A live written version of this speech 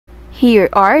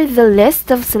Here are the list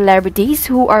of celebrities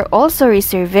who are also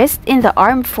reservists in the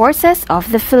Armed Forces of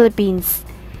the Philippines.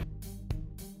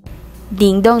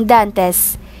 Dingdong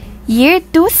Dantes. Year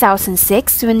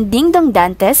 2006 when Dingdong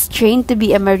Dantes trained to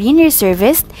be a Marine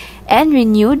reservist and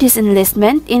renewed his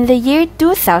enlistment in the year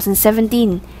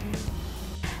 2017.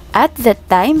 At that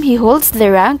time, he holds the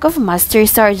rank of Master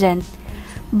Sergeant.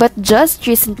 But just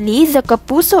recently, the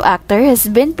Kapuso actor has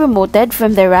been promoted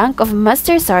from the rank of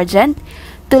Master Sergeant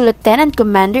to Lieutenant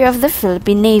Commander of the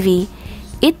Philippine Navy.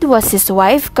 It was his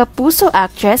wife, Kapuso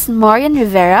actress Marian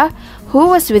Rivera,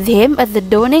 who was with him at the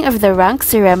donning of the rank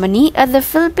ceremony at the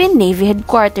Philippine Navy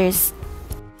headquarters.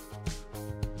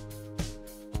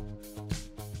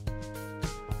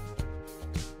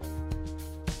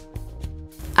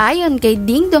 Ayon kay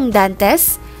Dingdong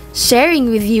Dantes, sharing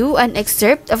with you an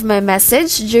excerpt of my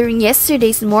message during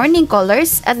yesterday's morning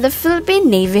colors at the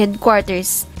Philippine Navy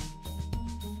headquarters.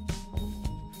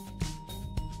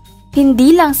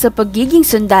 Hindi lang sa pagiging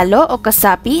sundalo o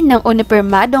kasapi ng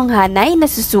unipormadong hanay na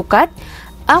susukat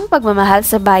ang pagmamahal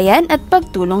sa bayan at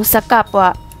pagtulong sa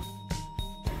kapwa.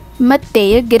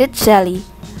 Matteo Gerald.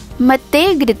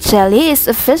 Matteo Gerald is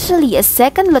officially a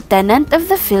second lieutenant of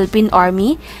the Philippine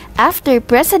Army after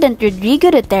President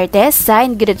Rodrigo Duterte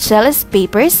signed Gerald's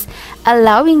papers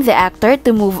allowing the actor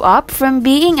to move up from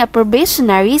being a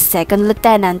probationary second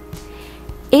lieutenant.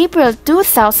 April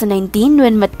 2019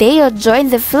 when Matteo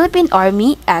joined the Philippine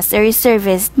Army as a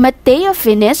reservist. Matteo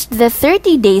finished the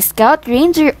 30-day Scout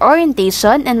Ranger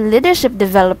Orientation and Leadership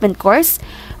Development course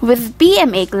with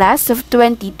PMA class of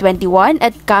 2021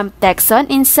 at Camp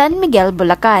Texon in San Miguel,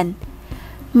 Bulacan.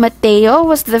 Matteo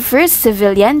was the first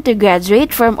civilian to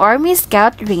graduate from Army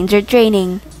Scout Ranger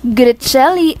training.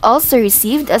 Gerald also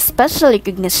received a special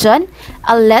recognition,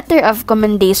 a letter of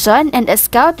commendation, and a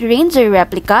Scout Ranger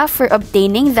replica for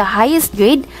obtaining the highest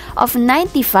grade of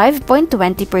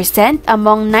 95.20%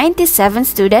 among 97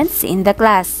 students in the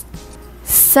class.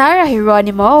 Sarah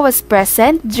Geronimo was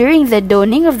present during the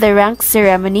donning of the rank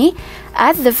ceremony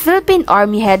at the Philippine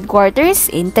Army headquarters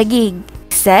in Taguig.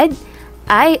 She said,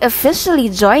 "I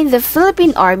officially joined the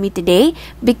Philippine Army today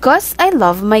because I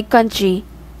love my country.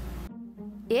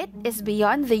 It is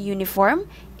beyond the uniform.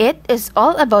 It is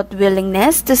all about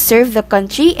willingness to serve the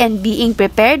country and being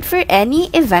prepared for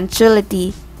any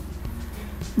eventuality."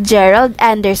 Gerald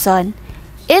Anderson.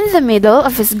 In the middle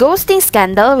of his ghosting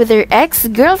scandal with her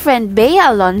ex-girlfriend Bea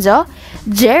Alonzo,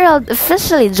 Gerald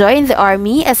officially joined the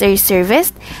Army as a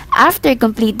reservist after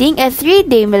completing a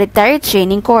 3-day military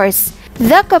training course.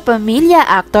 The Kapamilya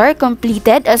actor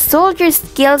completed a soldier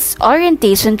skills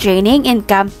orientation training in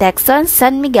Camp Texon,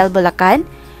 San Miguel, Bulacan,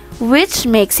 which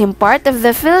makes him part of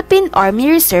the Philippine Army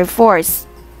Reserve Force.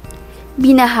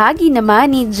 Binahagi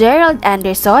naman ni Gerald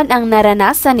Anderson ang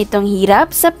naranasan nitong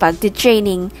hirap sa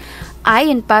pagtitraining.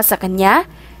 Ayon pa sa kanya,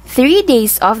 3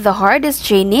 days of the hardest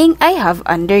training I have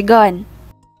undergone.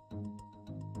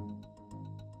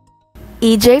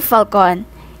 Ejay Falcon.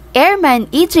 Airman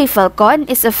Ejay Falcon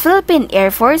is a Philippine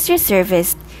Air Force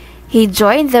reservist. He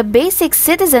joined the basic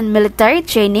citizen military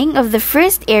training of the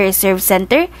 1st Air Reserve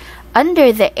Center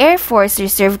under the Air Force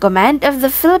Reserve Command of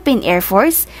the Philippine Air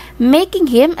Force,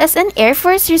 making him as an Air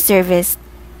Force reservist.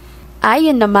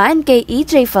 Ayon naman kay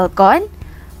Ejay Falcon,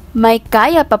 "May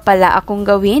kaya pa pala akong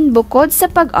gawin bukod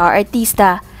sa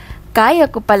pag-aartista.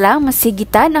 Kaya ko palang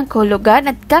masigitan ang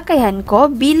kahulugan at kakayahan ko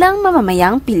bilang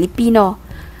mamamayang Pilipino.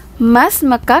 Mas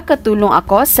makakatulong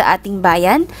ako sa ating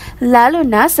bayan, lalo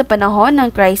na sa panahon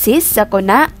ng krisis,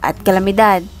 sakuna at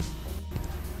kalamidad."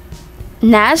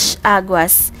 Nash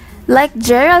Aguas. Like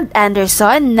Gerald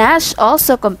Anderson, Nash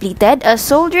also completed a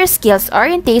soldier skills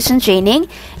orientation training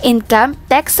in Camp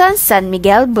Texon, San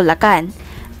Miguel, Bulacan.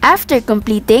 After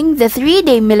completing the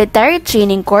 3-day military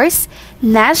training course,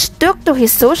 Nash took to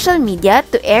his social media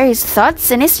to air his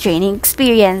thoughts and his training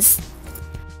experience.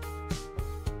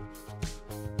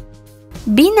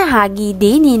 Binahagi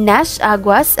din ni Nash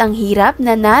Aguas ang hirap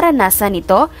na naranasan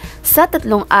nito sa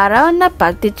 3 araw na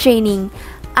pagtitraining.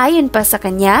 Ayon pa sa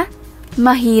kanya,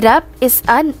 mahirap is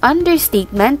an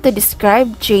understatement to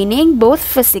describe training both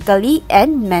physically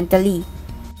and mentally.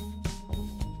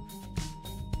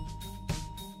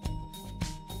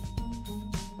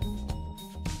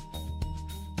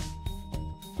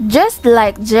 Just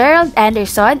like Gerald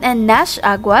Anderson and Nash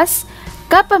Aguas,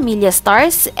 Kapamilya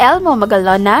stars Elmo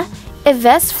Magalona,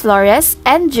 Yves Flores,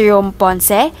 and Jerome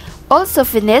Ponce also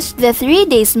finished the 3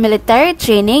 days military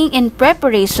training in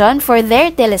preparation for their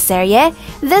teleserye,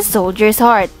 The Soldier's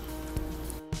Heart.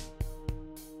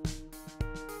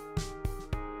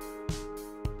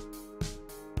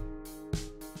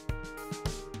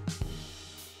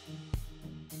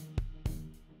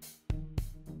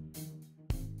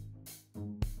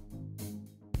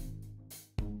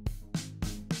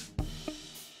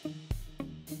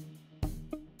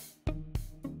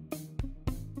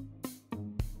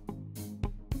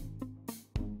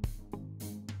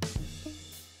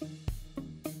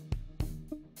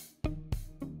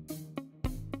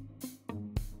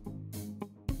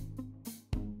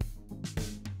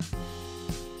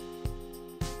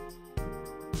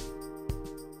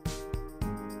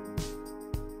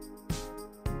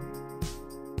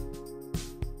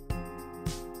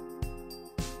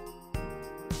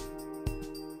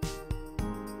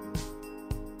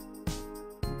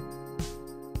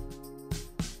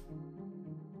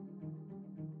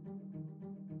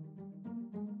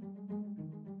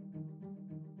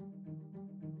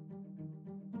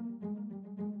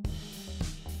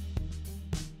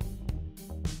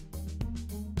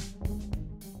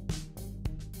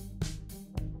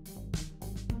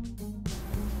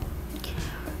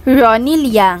 Ronnie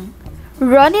Liang.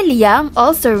 Ronnie Liang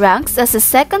also ranks as a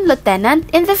second lieutenant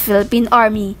in the Philippine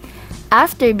Army.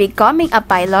 After becoming a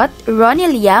pilot, Ronnie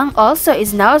Liang also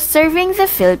is now serving the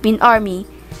Philippine Army.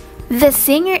 The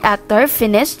singer-actor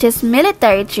finished his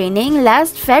military training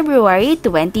last February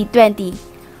 2020.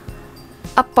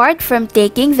 Apart from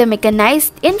taking the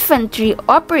mechanized infantry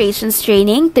operations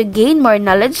training to gain more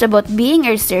knowledge about being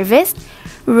a reservist,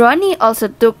 Ronnie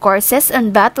also took courses on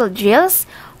battle drills,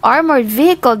 armored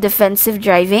vehicle defensive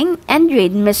driving, and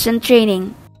raid mission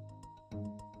training.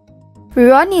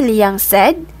 Ronnie Liang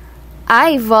said,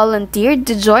 "I volunteered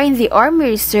to join the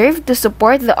Army Reserve to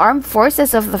support the armed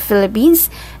forces of the Philippines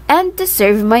and to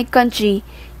serve my country.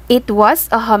 It was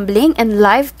a humbling and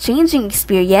life-changing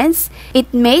experience.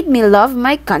 It made me love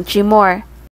my country more."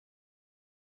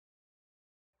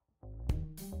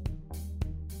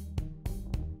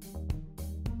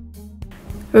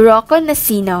 Roco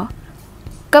Nasino.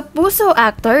 Kapuso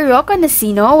actor Roco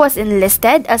Nasino was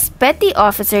enlisted as Petty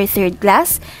Officer 3rd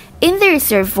Class in the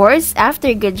Reserve Force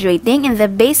after graduating in the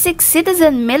basic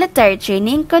citizen military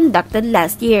training conducted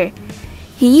last year.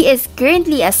 He is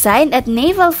currently assigned at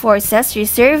Naval Forces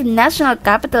Reserve National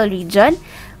Capital Region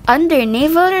under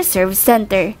Naval Reserve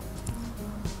Center.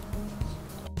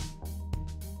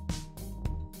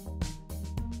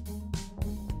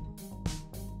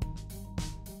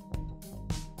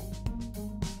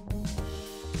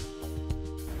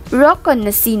 Roco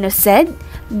Nasino said,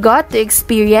 "Got to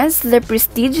experience the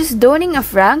prestigious donning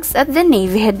of ranks at the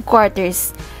Navy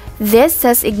headquarters. This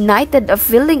has ignited a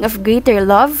feeling of greater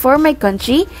love for my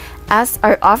country as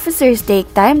our officers take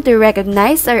time to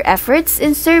recognize our efforts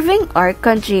in serving our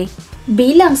country."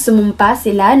 Bilang sumumpa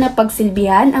sila na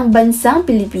pagsilbihan ang bansang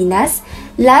Pilipinas,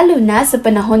 lalo na sa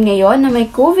panahon ngayon na may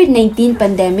COVID-19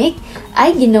 pandemic,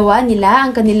 ay ginawa nila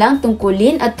ang kanilang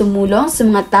tungkulin at tumulong sa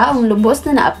mga taong lubos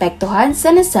na naapektuhan sa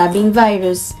nasabing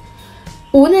virus.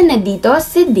 Una na dito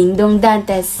si Dingdong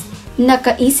Dantes.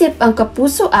 Nakaisip ang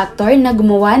kapuso actor na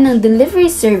gumawa ng delivery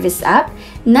service app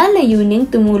na layuning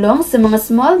tumulong sa mga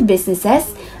small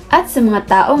businesses at sa mga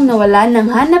taong nawala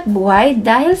ng hanap buhay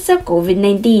dahil sa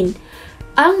COVID-19.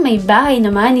 Ang may bahay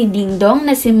naman ni Dingdong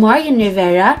na si Marian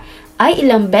Rivera ay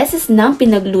ilang beses nang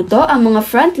pinagluto ang mga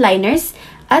frontliners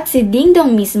at si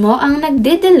Dingdong mismo ang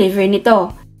nagde-deliver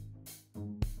nito.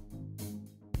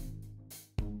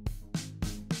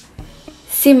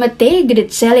 Si Matteo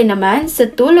naman sa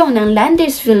tulong ng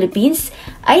Landers Philippines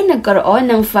ay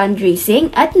nagkaroon ng fundraising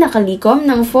at nakalikom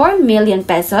ng 4 million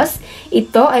pesos.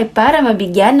 Ito ay para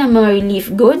mabigyan ng mga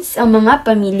relief goods ang mga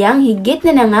pamilyang higit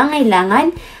na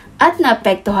nangangailangan at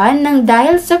naapektuhan ng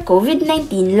dahil sa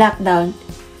COVID-19 lockdown.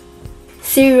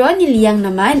 Si Ronnie Liang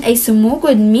naman ay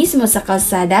sumugod mismo sa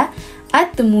kalsada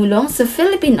at tumulong sa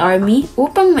Philippine Army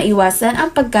upang maiwasan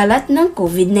ang pagkalat ng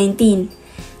COVID-19.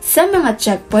 Sa mga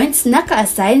checkpoints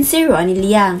naka-assign si Ronnie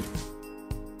Liang.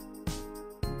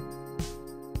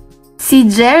 Si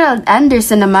Gerald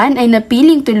naman ay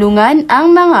napiling tulungan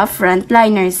ang mga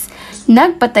frontliners.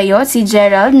 Nagpatayo si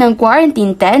Gerald ng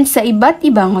quarantine tent sa iba't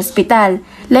ibang hospital.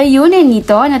 Layunin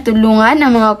nito na tulungan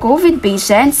ang mga COVID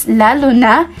patients lalo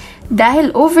na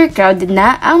dahil overcrowded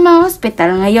na ang mga hospital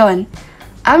ngayon.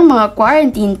 Ang mga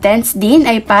quarantine tents din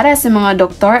ay para sa mga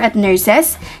doktor at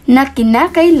nurses na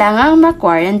kinakailangang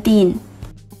ma-quarantine.